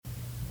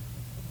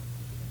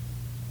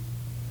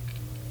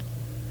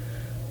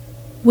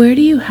Where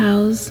do you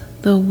house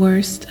the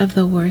worst of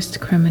the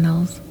worst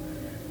criminals?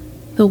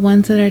 The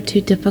ones that are too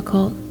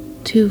difficult,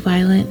 too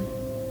violent,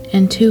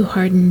 and too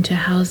hardened to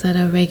house at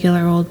a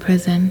regular old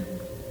prison?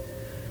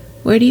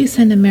 Where do you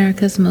send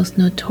America's most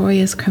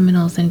notorious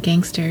criminals and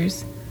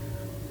gangsters?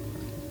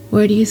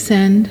 Where do you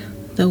send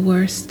the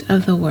worst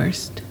of the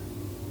worst?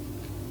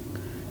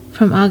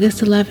 From August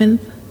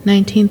 11th,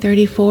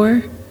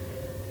 1934,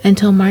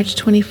 until March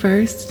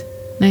 21st,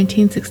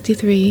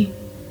 1963,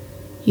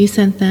 you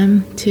sent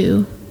them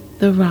to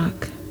the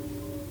Rock.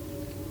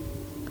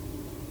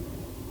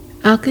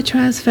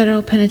 Alcatraz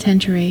Federal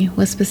Penitentiary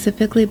was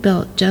specifically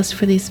built just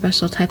for these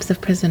special types of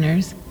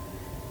prisoners.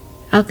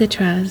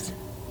 Alcatraz,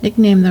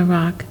 nicknamed the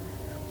Rock,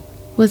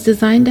 was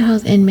designed to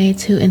house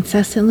inmates who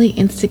incessantly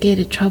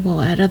instigated trouble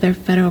at other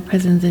federal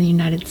prisons in the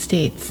United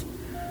States.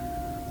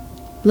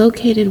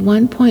 Located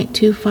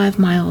 1.25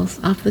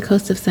 miles off the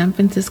coast of San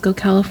Francisco,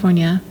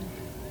 California,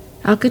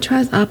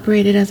 Alcatraz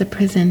operated as a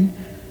prison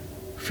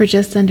for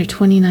just under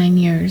 29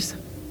 years.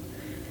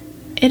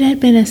 It had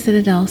been a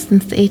citadel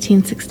since the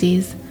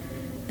 1860s.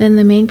 Then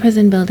the main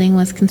prison building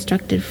was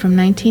constructed from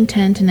 1910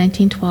 to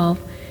 1912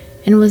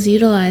 and was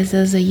utilized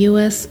as a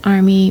U.S.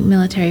 Army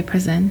military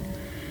prison.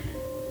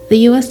 The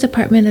U.S.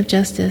 Department of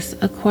Justice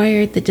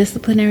acquired the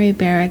disciplinary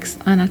barracks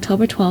on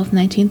October 12,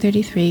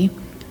 1933,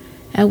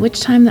 at which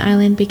time the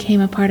island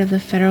became a part of the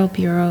Federal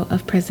Bureau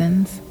of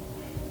Prisons.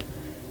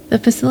 The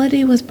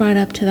facility was brought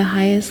up to the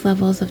highest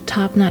levels of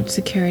top-notch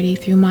security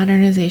through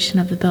modernization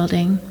of the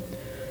building.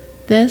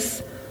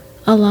 This,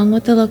 along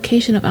with the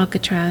location of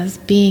Alcatraz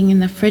being in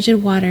the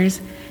frigid waters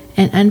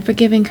and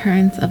unforgiving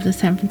currents of the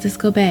San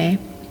Francisco Bay,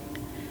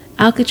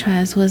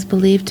 Alcatraz was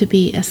believed to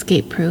be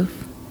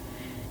escape-proof.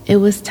 It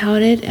was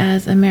touted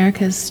as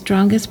America's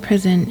strongest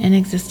prison in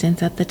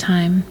existence at the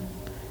time.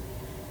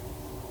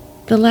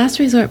 The Last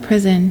Resort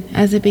Prison,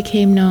 as it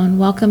became known,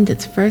 welcomed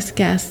its first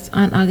guests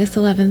on August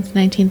 11,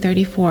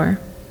 1934.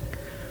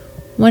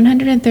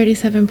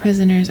 137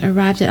 prisoners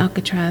arrived at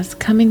Alcatraz,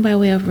 coming by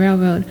way of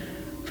railroad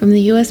from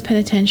the U.S.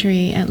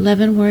 Penitentiary at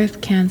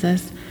Leavenworth,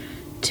 Kansas,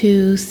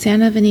 to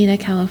Santa Venita,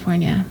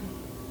 California.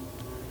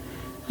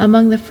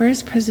 Among the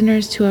first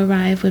prisoners to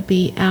arrive would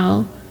be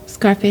Al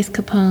Scarface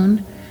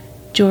Capone,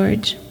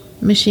 George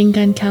Machine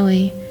Gun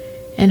Kelly,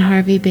 and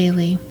Harvey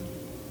Bailey.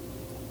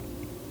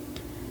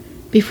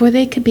 Before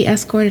they could be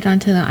escorted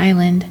onto the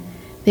island,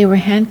 they were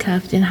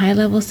handcuffed in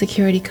high-level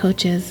security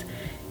coaches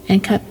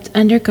and kept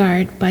under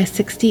guard by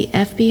 60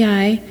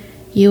 FBI,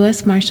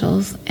 U.S.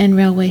 Marshals, and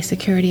railway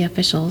security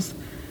officials.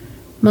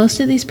 Most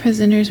of these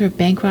prisoners were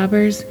bank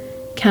robbers,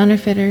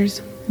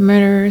 counterfeiters,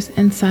 murderers,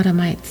 and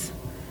sodomites.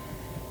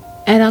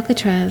 At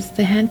Alcatraz,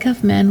 the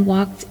handcuffed men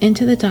walked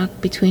into the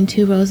dock between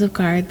two rows of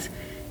guards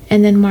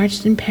and then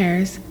marched in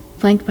pairs,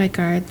 flanked by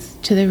guards,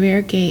 to the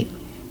rear gate,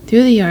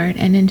 through the yard,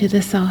 and into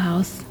the cell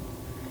house.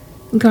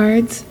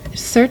 Guards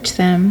searched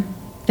them,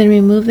 then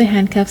removed the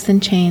handcuffs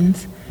and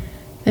chains.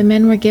 The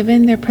men were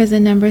given their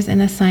prison numbers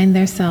and assigned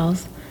their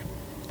cells.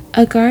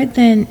 A guard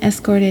then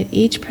escorted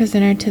each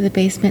prisoner to the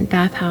basement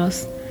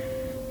bathhouse.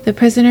 The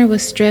prisoner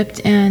was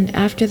stripped, and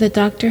after the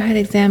doctor had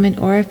examined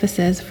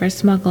orifices for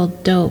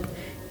smuggled dope,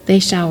 they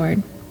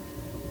showered.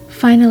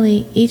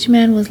 Finally, each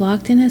man was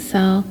locked in his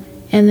cell,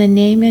 and the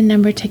name and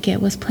number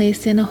ticket was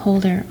placed in a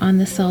holder on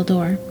the cell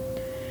door.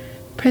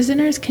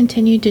 Prisoners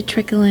continued to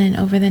trickle in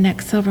over the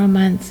next several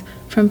months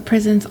from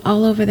prisons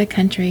all over the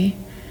country.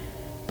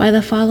 By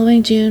the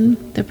following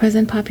June, the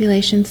prison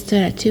population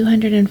stood at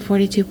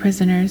 242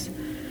 prisoners,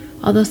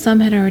 although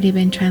some had already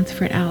been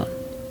transferred out.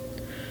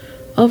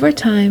 Over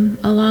time,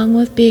 along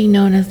with being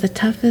known as the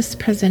toughest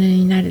prison in the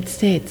United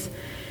States,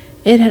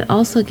 it had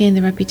also gained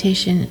the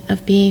reputation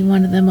of being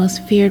one of the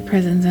most feared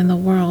prisons in the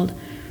world,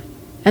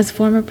 as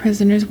former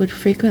prisoners would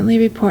frequently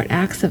report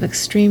acts of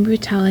extreme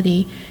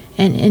brutality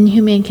and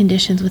inhumane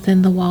conditions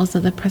within the walls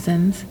of the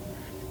prisons.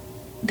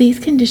 These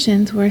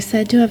conditions were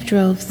said to have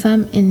drove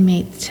some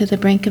inmates to the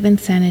brink of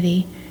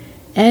insanity.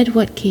 Ed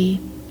Woodkey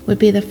would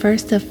be the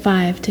first of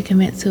 5 to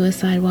commit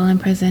suicide while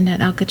imprisoned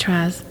at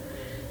Alcatraz.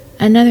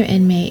 Another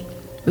inmate,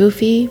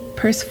 Rufy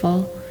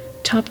Percival,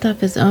 chopped off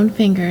his own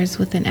fingers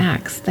with an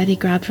axe that he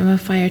grabbed from a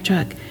fire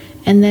truck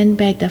and then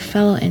begged a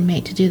fellow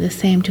inmate to do the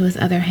same to his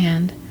other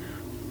hand.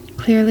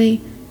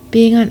 Clearly,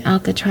 being on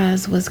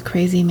Alcatraz was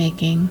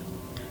crazy-making.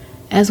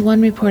 As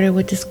one reporter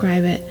would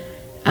describe it,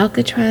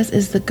 Alcatraz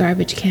is the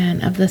garbage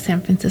can of the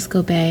San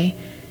Francisco Bay,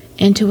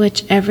 into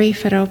which every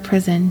federal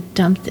prison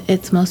dumped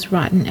its most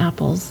rotten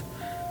apples.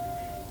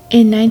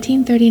 In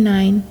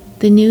 1939,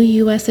 the new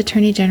U.S.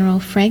 Attorney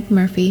General Frank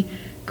Murphy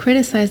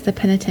criticized the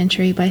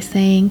penitentiary by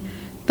saying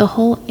the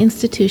whole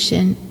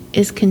institution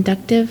is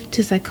conducive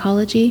to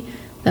psychology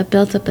that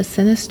builds up a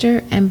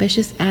sinister,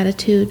 ambitious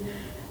attitude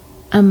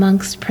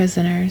amongst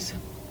prisoners.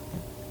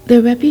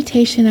 The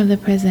reputation of the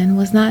prison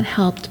was not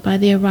helped by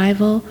the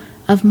arrival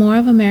of more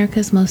of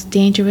America's most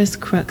dangerous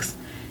crooks,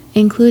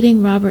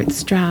 including Robert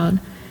Stroud,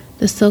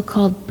 the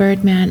so-called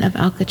Birdman of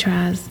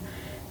Alcatraz,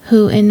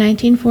 who in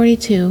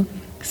 1942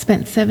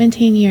 spent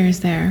 17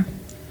 years there.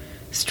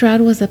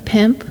 Stroud was a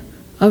pimp,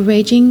 a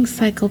raging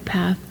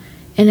psychopath,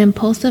 an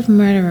impulsive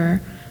murderer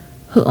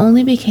who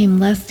only became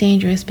less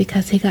dangerous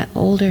because he got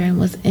older and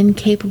was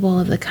incapable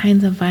of the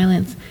kinds of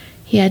violence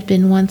he had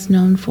been once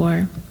known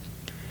for.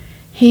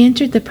 He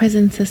entered the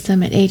prison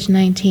system at age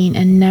 19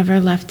 and never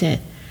left it.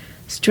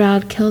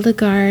 Stroud killed a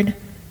guard,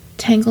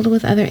 tangled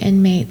with other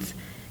inmates,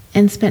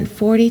 and spent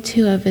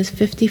 42 of his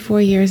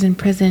 54 years in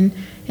prison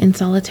in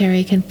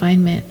solitary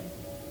confinement.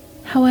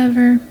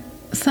 However,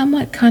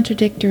 somewhat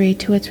contradictory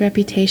to its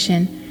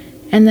reputation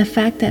and the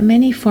fact that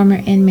many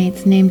former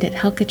inmates named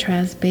it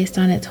Alcatraz based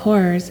on its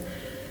horrors,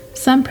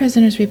 some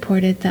prisoners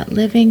reported that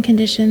living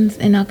conditions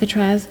in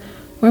Alcatraz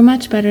were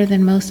much better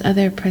than most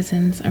other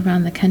prisons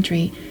around the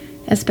country,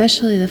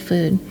 especially the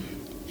food,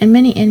 and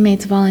many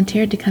inmates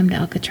volunteered to come to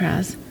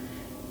Alcatraz.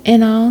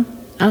 In all,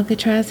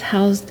 Alcatraz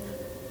housed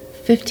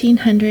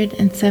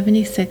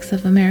 1,576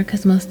 of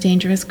America's most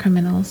dangerous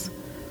criminals.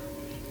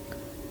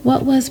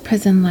 What was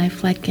prison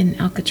life like in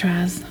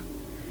Alcatraz?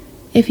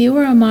 If you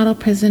were a model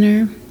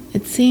prisoner,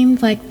 it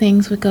seemed like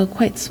things would go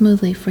quite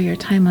smoothly for your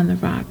time on the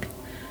rock.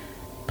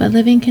 But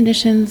living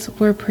conditions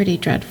were pretty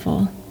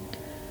dreadful.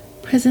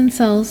 Prison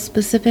cells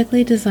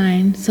specifically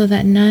designed so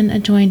that none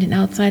adjoined an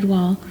outside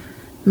wall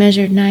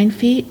measured 9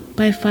 feet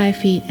by 5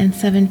 feet and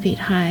 7 feet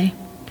high.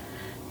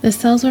 The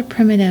cells were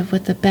primitive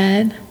with a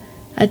bed,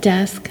 a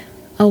desk,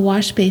 a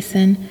wash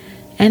basin,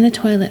 and a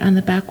toilet on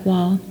the back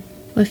wall,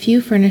 with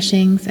few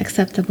furnishings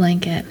except a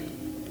blanket.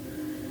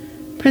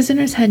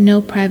 Prisoners had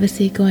no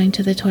privacy going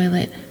to the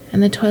toilet,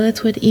 and the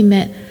toilets would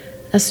emit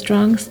a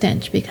strong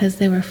stench because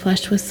they were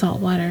flushed with salt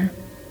water.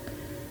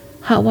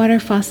 Hot water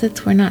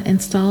faucets were not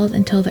installed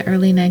until the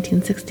early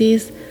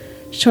 1960s,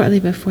 shortly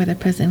before the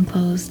prison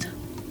closed.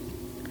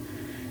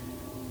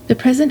 The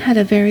prison had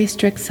a very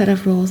strict set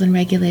of rules and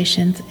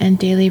regulations and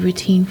daily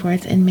routine for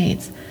its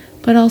inmates,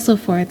 but also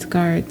for its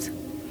guards.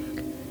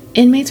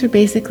 Inmates were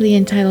basically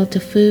entitled to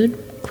food,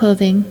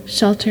 clothing,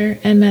 shelter,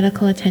 and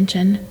medical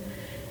attention.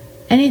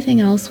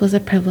 Anything else was a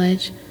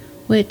privilege,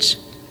 which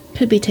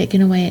could be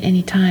taken away at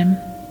any time.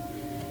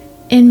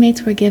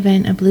 Inmates were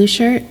given a blue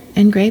shirt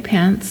and gray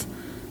pants,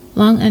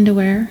 long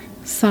underwear,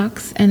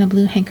 socks, and a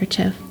blue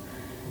handkerchief.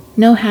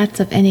 No hats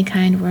of any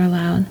kind were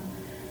allowed.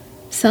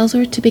 Cells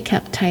were to be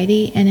kept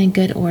tidy and in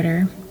good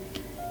order.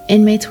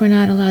 Inmates were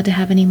not allowed to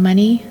have any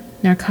money,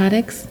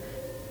 narcotics,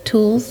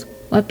 tools,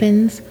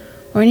 weapons,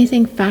 or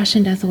anything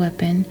fashioned as a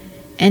weapon,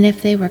 and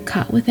if they were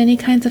caught with any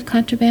kinds of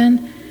contraband,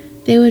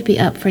 they would be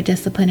up for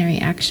disciplinary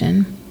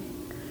action.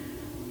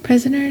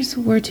 Prisoners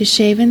were to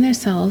shave in their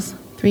cells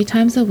 3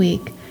 times a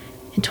week,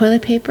 and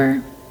toilet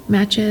paper,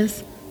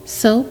 matches,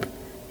 soap,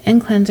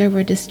 and cleanser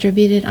were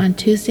distributed on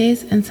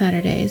Tuesdays and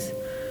Saturdays.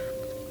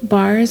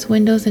 Bars,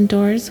 windows, and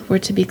doors were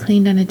to be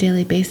cleaned on a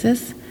daily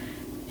basis,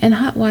 and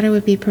hot water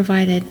would be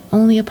provided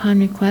only upon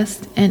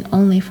request and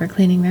only for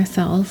cleaning their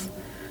cells.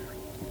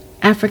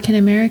 African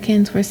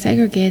Americans were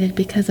segregated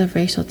because of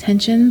racial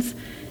tensions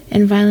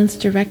and violence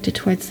directed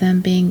towards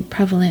them being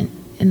prevalent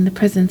in the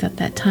prisons at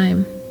that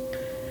time.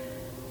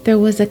 There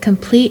was a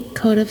complete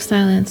code of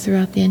silence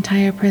throughout the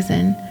entire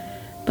prison,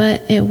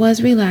 but it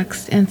was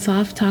relaxed and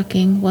soft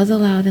talking was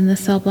allowed in the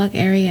cell block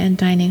area and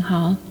dining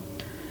hall.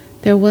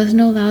 There was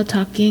no loud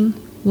talking,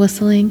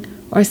 whistling,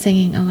 or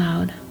singing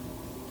aloud.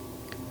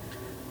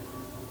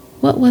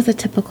 What was a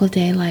typical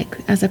day like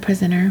as a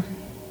prisoner?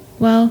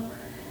 Well,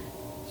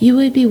 you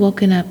would be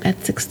woken up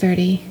at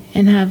 6:30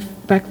 and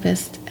have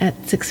breakfast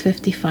at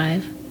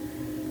 6:55.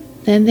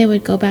 Then they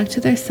would go back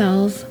to their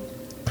cells,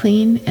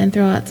 clean, and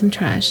throw out some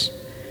trash.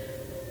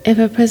 If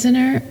a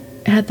prisoner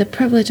had the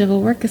privilege of a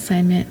work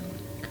assignment,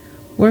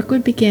 work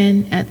would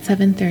begin at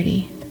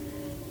 7:30.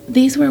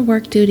 These were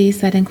work duties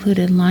that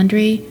included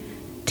laundry,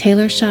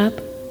 tailor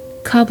shop,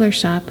 cobbler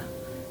shop,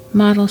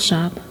 model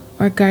shop,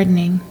 or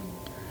gardening.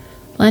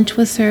 Lunch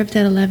was served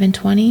at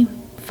 11:20,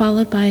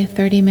 followed by a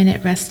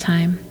 30-minute rest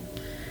time.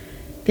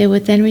 They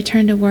would then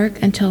return to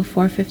work until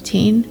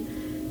 4:15,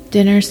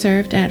 dinner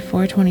served at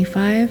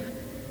 4:25,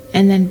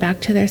 and then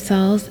back to their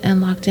cells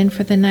and locked in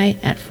for the night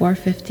at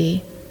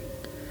 4:50.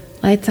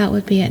 Lights out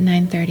would be at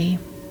 9:30.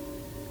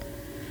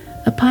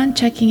 Upon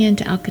checking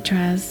into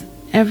Alcatraz,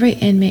 every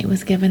inmate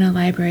was given a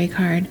library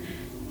card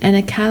and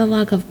a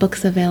catalog of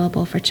books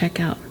available for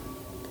checkout.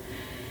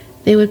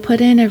 They would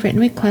put in a written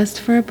request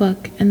for a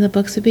book, and the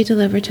books would be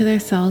delivered to their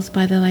cells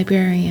by the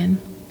librarian.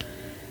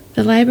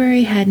 The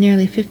library had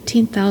nearly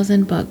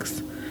 15,000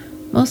 books,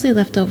 mostly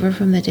left over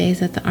from the days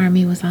that the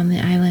Army was on the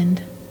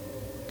island.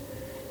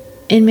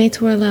 Inmates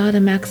were allowed a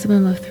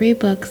maximum of 3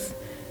 books,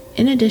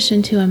 in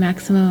addition to a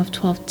maximum of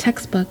 12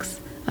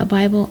 textbooks, a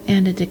Bible,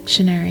 and a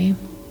dictionary.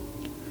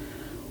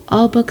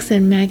 All books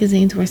and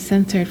magazines were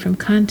censored from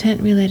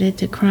content related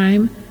to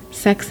crime,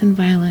 sex, and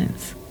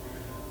violence.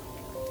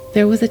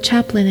 There was a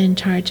chaplain in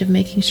charge of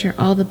making sure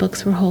all the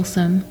books were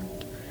wholesome.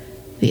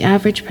 The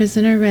average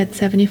prisoner read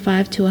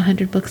 75 to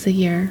 100 books a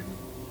year.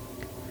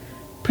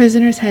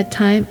 Prisoners had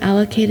time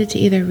allocated to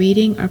either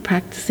reading or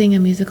practicing a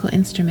musical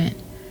instrument.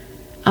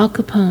 Al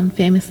Capone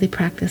famously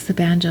practiced the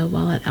banjo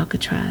while at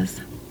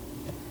Alcatraz.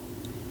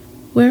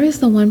 Where is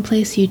the one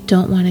place you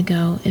don't want to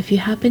go if you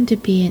happen to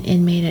be an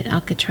inmate at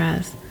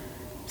Alcatraz?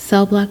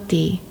 Cell Block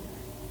D,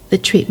 the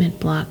treatment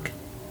block.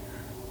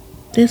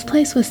 This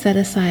place was set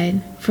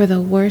aside for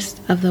the worst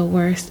of the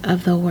worst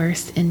of the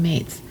worst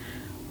inmates,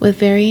 with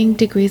varying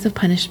degrees of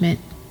punishment,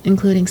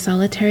 including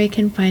solitary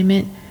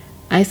confinement,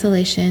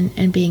 isolation,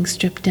 and being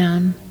stripped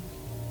down.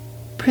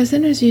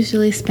 Prisoners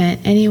usually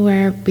spent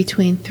anywhere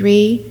between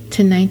 3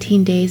 to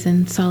 19 days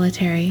in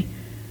solitary.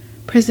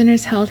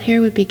 Prisoners held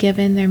here would be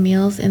given their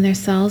meals in their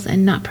cells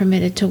and not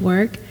permitted to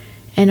work,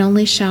 and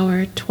only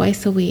shower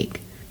twice a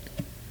week.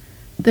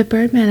 The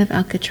Birdman of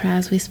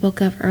Alcatraz we spoke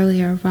of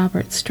earlier,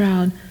 Robert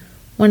Stroud,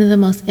 one of the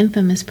most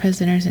infamous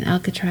prisoners in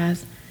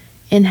Alcatraz,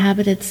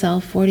 inhabited cell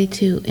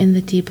 42 in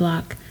the D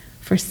block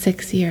for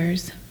 6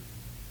 years.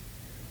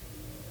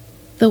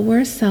 The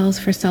worst cells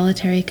for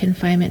solitary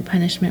confinement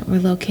punishment were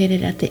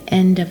located at the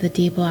end of the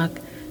D block,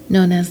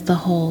 known as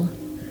the Hole.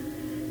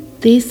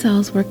 These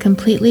cells were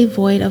completely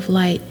void of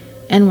light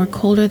and were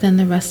colder than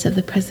the rest of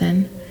the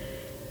prison.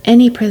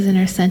 Any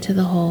prisoner sent to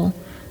the Hole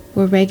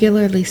were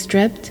regularly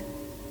stripped,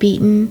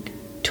 beaten,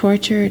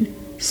 tortured,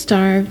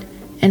 starved,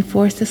 and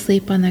forced to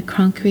sleep on the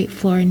concrete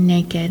floor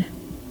naked.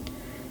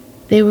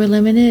 They were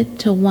limited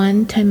to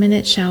 1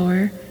 10-minute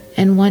shower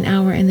and 1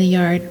 hour in the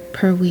yard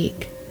per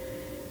week.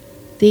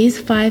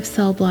 These 5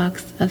 cell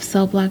blocks of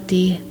Cell Block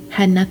D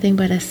had nothing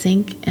but a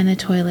sink and a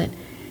toilet,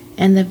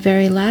 and the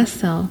very last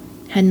cell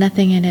had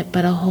nothing in it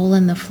but a hole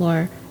in the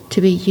floor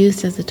to be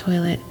used as a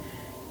toilet,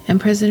 and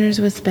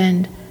prisoners would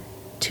spend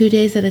 2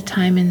 days at a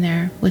time in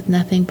there with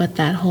nothing but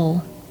that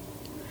hole.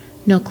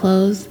 No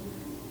clothes,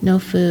 no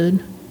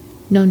food,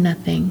 no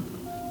nothing.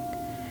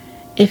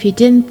 If you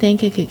didn't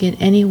think it could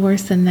get any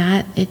worse than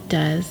that, it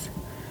does.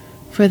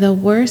 For the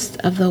worst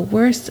of the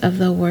worst of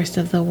the worst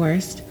of the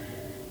worst,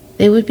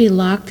 they would be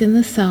locked in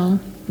the cell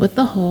with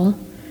the hole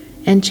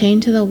and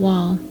chained to the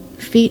wall,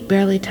 feet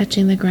barely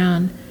touching the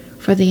ground,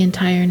 for the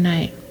entire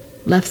night,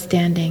 left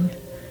standing.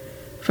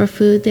 For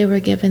food, they were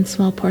given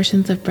small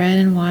portions of bread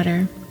and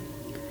water.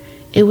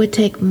 It would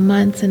take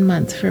months and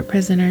months for a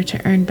prisoner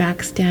to earn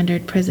back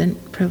standard prison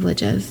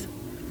privileges.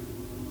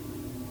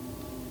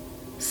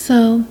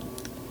 So,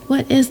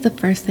 what is the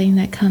first thing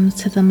that comes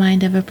to the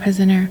mind of a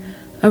prisoner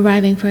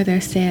arriving for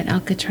their stay at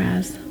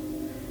Alcatraz?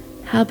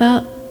 How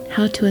about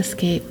how to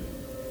escape?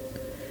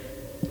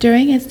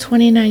 During its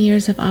 29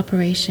 years of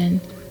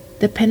operation,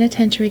 the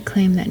penitentiary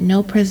claimed that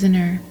no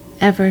prisoner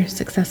ever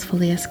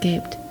successfully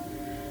escaped.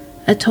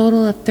 A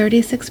total of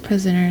 36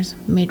 prisoners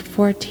made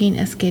 14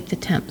 escape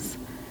attempts.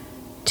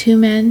 2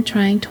 men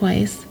trying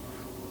twice,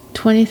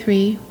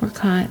 23 were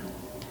caught,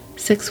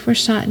 6 were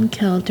shot and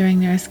killed during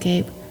their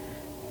escape,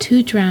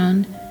 2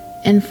 drowned,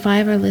 and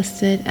 5 are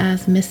listed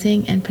as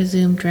missing and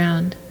presumed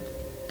drowned.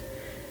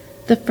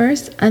 The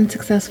first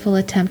unsuccessful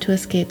attempt to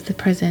escape the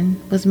prison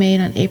was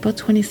made on April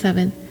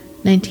 27,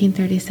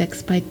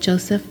 1936 by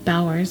Joseph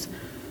Bowers,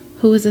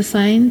 who was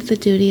assigned the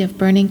duty of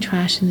burning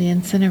trash in the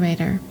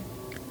incinerator.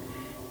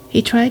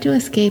 He tried to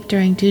escape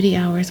during duty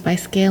hours by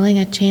scaling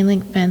a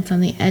chain-link fence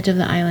on the edge of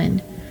the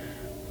island.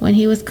 When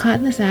he was caught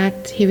in this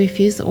act, he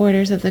refused the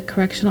orders of the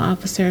correctional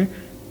officer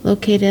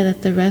located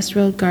at the Rest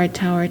Road Guard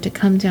Tower to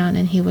come down,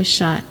 and he was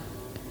shot.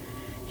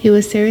 He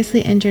was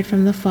seriously injured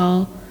from the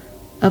fall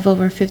of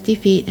over 50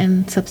 feet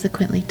and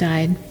subsequently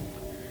died.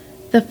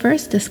 The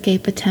first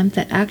escape attempt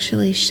that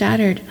actually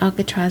shattered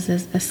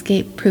Alcatraz's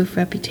escape-proof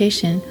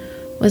reputation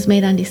was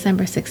made on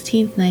December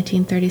 16,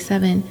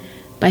 1937,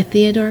 by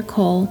Theodore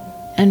Cole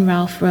and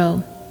Ralph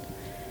Rowe.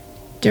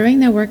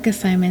 During their work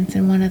assignments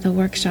in one of the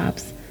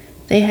workshops,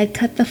 they had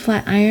cut the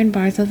flat iron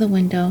bars of the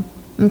window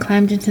and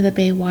climbed into the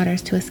bay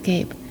waters to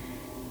escape.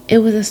 It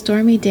was a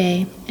stormy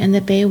day, and the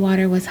bay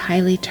water was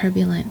highly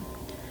turbulent.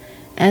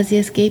 As the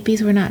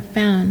escapees were not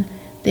found,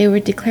 they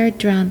were declared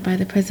drowned by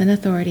the prison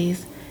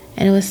authorities,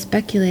 and it was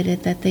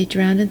speculated that they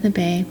drowned in the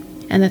bay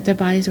and that their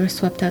bodies were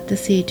swept out to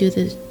sea due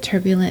to the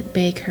turbulent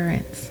bay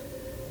currents.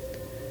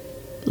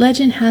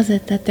 Legend has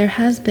it that there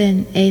has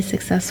been a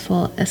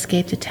successful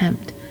escape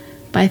attempt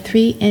by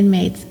 3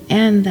 inmates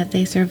and that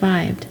they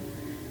survived.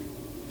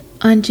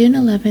 On June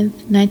 11,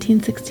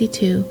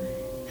 1962,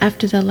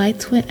 after the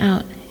lights went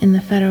out in the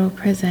federal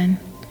prison,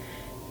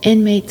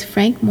 inmates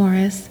Frank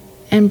Morris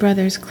and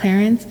brothers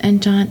Clarence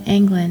and John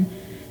Anglin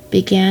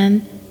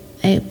began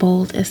a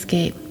bold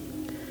escape.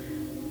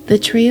 The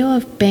trio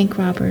of bank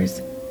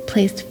robbers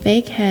placed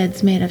fake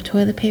heads made of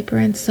toilet paper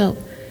and soap,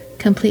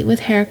 complete with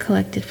hair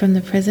collected from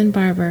the prison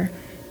barber,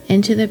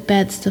 into their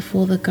beds to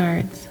fool the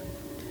guards.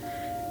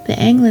 The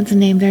Anglins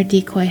named their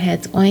decoy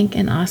heads Oink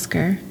and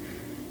Oscar.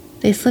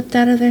 They slipped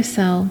out of their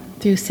cell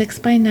through 6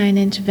 by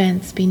 9-inch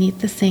vents beneath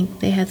the sink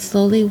they had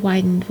slowly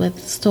widened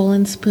with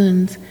stolen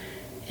spoons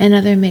and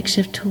other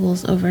makeshift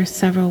tools over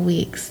several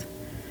weeks.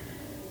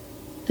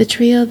 The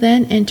trio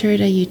then entered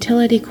a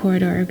utility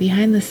corridor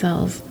behind the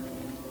cells,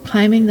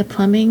 climbing the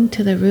plumbing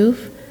to the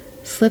roof,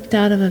 slipped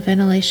out of a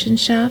ventilation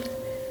shaft,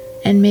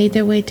 and made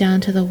their way down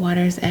to the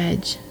water's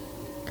edge.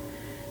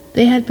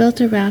 They had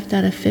built a raft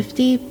out of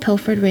 50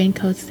 pilfered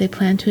raincoats they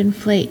planned to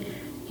inflate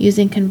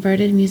using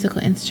converted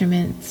musical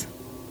instruments,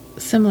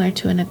 similar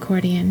to an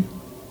accordion.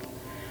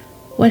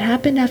 What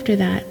happened after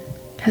that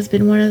has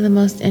been one of the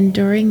most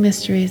enduring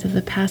mysteries of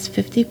the past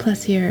 50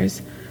 plus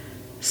years,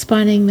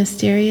 spawning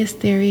mysterious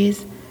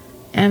theories,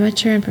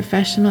 amateur and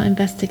professional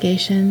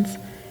investigations,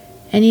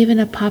 and even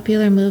a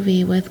popular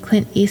movie with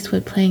Clint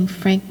Eastwood playing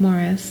Frank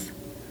Morris.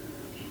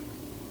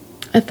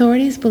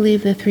 Authorities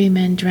believe the three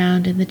men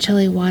drowned in the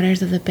chilly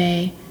waters of the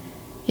bay,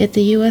 yet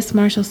the U.S.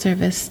 Marshal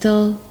Service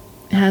still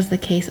has the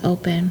case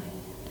open.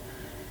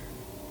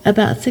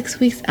 About 6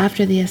 weeks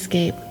after the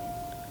escape,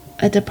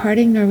 a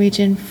departing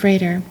Norwegian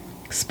freighter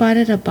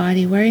spotted a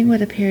body wearing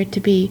what appeared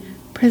to be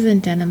prison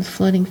denims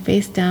floating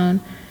face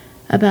down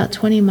about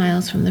 20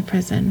 miles from the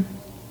prison.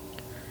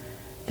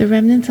 The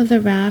remnants of the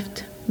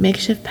raft,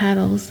 makeshift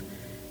paddles,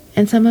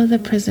 and some of the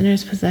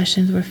prisoners'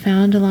 possessions were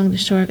found along the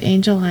shore of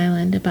Angel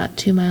Island about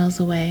 2 miles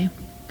away.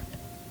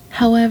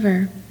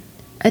 However,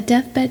 a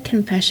deathbed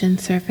confession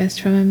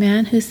surfaced from a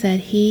man who said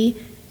he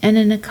and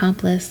an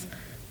accomplice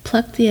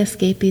plucked the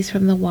escapees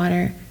from the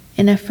water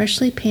in a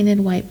freshly painted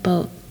white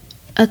boat,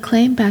 a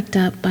claim backed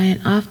up by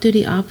an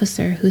off-duty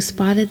officer who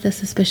spotted the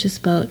suspicious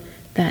boat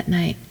that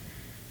night.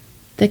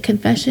 The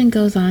confession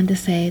goes on to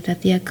say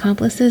that the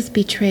accomplices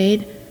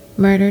betrayed,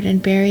 murdered,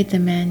 and buried the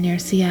men near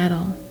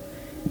Seattle.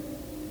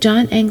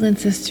 John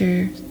Anglin's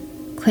sister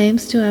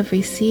claims to have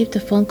received a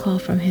phone call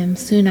from him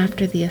soon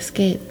after the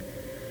escape.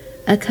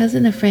 A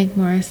cousin of Frank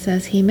Morris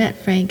says he met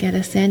Frank at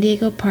a San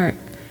Diego park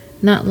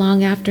not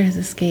long after his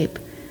escape,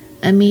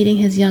 a meeting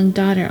his young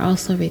daughter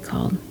also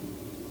recalled.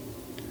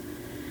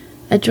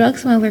 A drug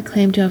smuggler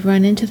claimed to have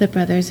run into the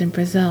brothers in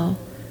Brazil,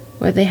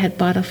 where they had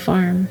bought a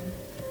farm.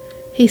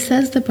 He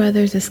says the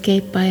brothers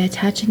escaped by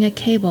attaching a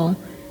cable,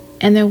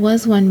 and there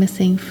was one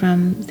missing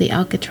from the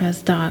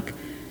Alcatraz dock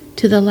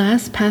to the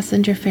last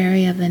passenger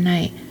ferry of the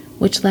night,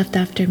 which left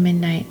after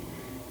midnight.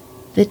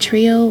 The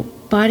trio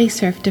body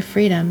surfed to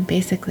freedom,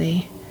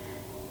 basically.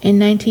 In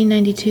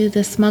 1992,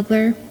 the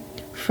smuggler,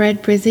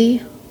 Fred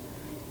Brizzi,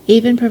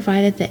 even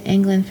provided the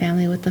Anglin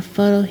family with the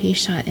photo he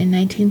shot in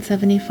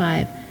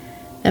 1975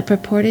 that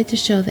purported to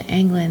show the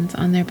Anglins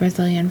on their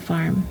Brazilian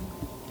farm.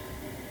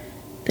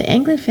 The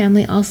Anglin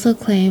family also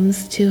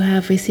claims to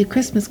have received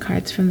Christmas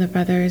cards from the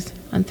brothers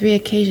on 3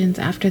 occasions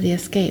after the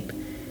escape.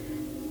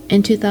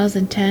 In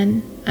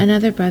 2010,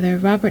 another brother,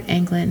 Robert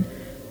Anglin,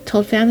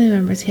 told family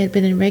members he had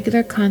been in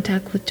regular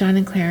contact with John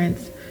and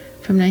Clarence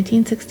from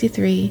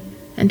 1963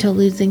 until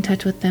losing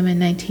touch with them in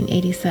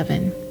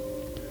 1987.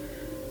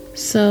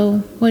 So,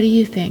 what do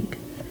you think?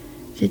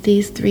 Did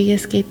these 3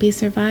 escapees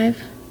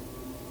survive?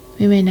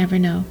 We may never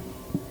know.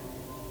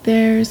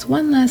 There's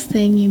one last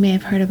thing you may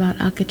have heard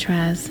about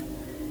Alcatraz,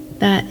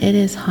 that it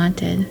is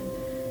haunted.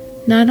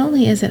 Not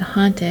only is it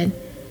haunted,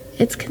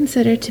 it's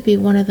considered to be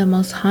one of the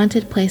most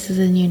haunted places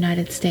in the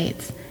United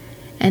States,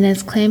 and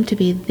is claimed to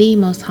be the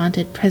most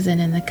haunted prison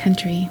in the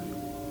country.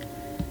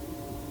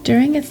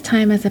 During its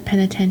time as a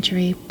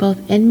penitentiary,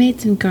 both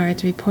inmates and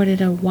guards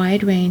reported a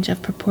wide range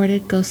of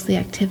purported ghostly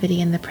activity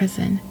in the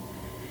prison.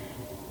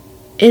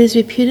 It is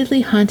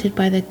reputedly haunted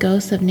by the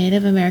ghosts of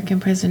Native American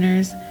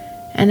prisoners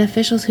and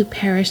officials who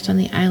perished on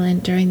the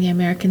island during the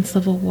American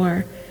Civil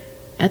War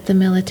at the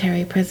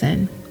military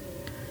prison.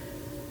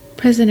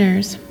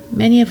 Prisoners,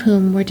 many of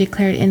whom were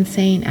declared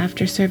insane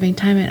after serving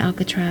time at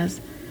Alcatraz,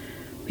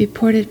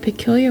 reported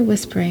peculiar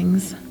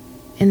whisperings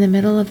in the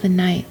middle of the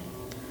night,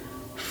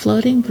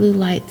 floating blue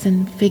lights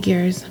and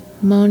figures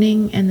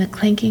moaning, and the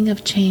clanking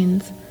of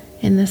chains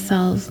in the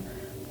cells,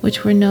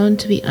 which were known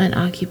to be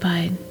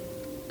unoccupied.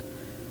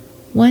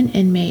 One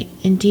inmate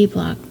in D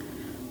Block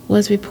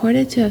was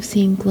reported to have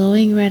seen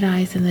glowing red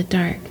eyes in the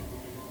dark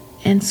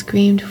and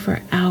screamed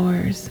for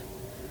hours.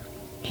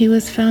 He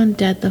was found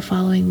dead the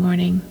following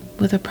morning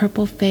with a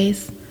purple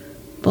face,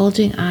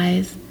 bulging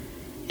eyes,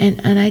 and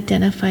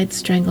unidentified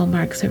strangle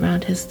marks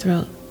around his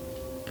throat.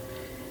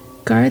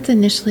 Guards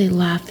initially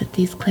laughed at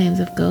these claims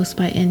of ghosts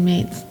by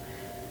inmates,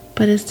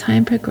 but as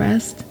time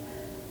progressed,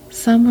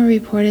 some were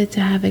reported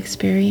to have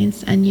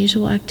experienced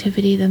unusual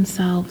activity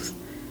themselves,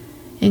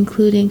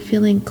 including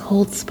feeling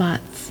cold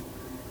spots,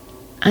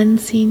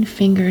 unseen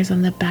fingers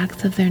on the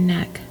backs of their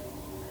neck,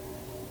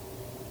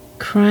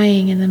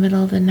 crying in the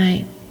middle of the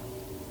night,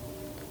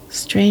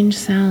 strange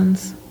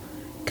sounds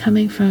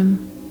coming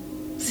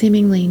from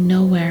seemingly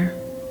nowhere.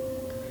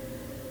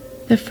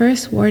 The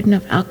first warden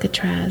of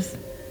Alcatraz,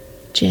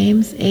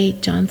 James A.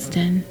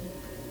 Johnston,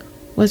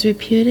 was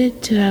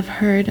reputed to have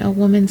heard a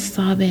woman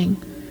sobbing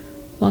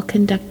while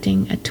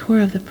conducting a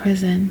tour of the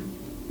prison.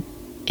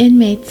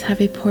 Inmates have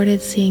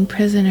reported seeing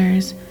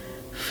prisoners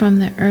from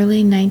the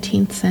early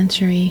 19th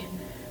century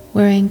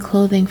wearing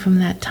clothing from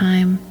that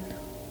time,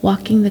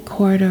 walking the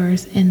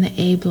corridors in the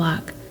A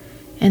block,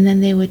 and then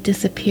they would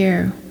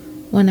disappear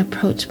when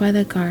approached by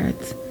the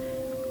guards.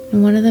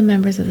 And one of the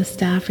members of the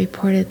staff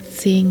reported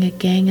seeing a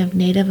gang of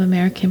Native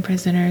American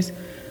prisoners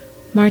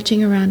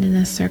marching around in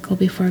a circle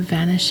before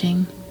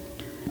vanishing.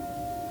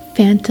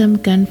 Phantom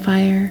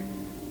gunfire,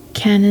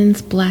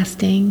 cannons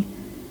blasting,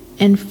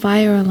 and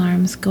fire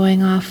alarms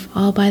going off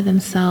all by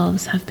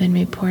themselves have been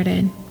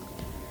reported.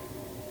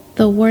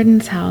 The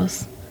warden's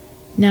house,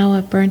 now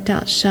a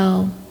burnt-out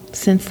shell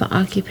since the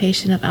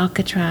occupation of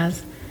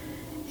Alcatraz,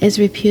 is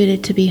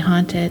reputed to be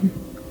haunted.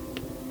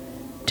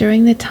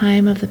 During the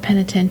time of the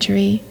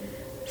penitentiary,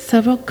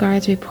 several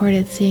guards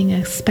reported seeing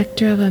a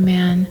specter of a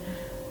man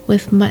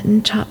with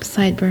mutton chop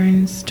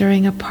sideburns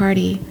during a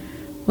party,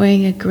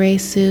 wearing a gray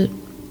suit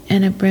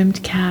and a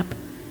brimmed cap,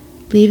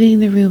 leaving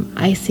the room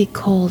icy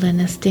cold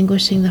and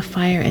extinguishing the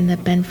fire in the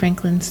Ben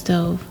Franklin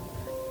stove.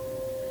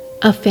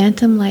 A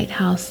phantom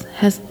lighthouse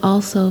has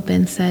also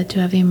been said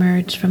to have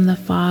emerged from the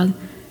fog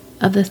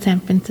of the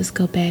San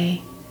Francisco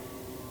Bay.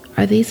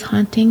 Are these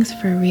hauntings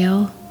for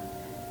real?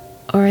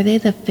 Or are they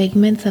the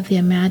figments of the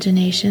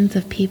imaginations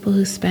of people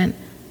who spent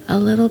a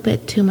little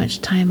bit too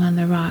much time on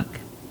the rock?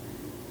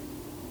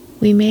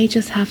 We may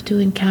just have to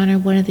encounter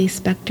one of these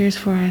specters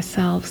for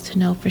ourselves to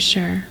know for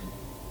sure.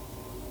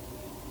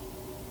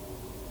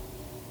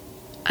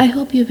 I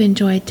hope you've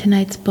enjoyed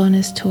tonight's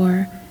bonus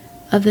tour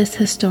of this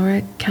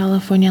historic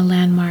California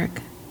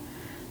landmark.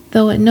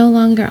 Though it no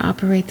longer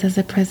operates as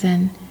a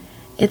prison,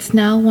 it's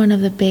now one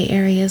of the Bay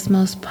Area's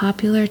most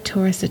popular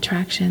tourist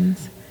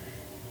attractions.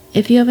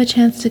 If you have a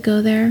chance to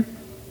go there,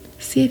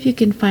 see if you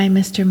can find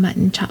Mr.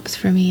 Mutton Chops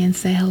for me and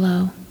say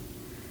hello.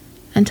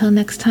 Until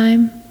next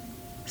time,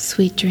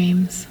 sweet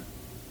dreams.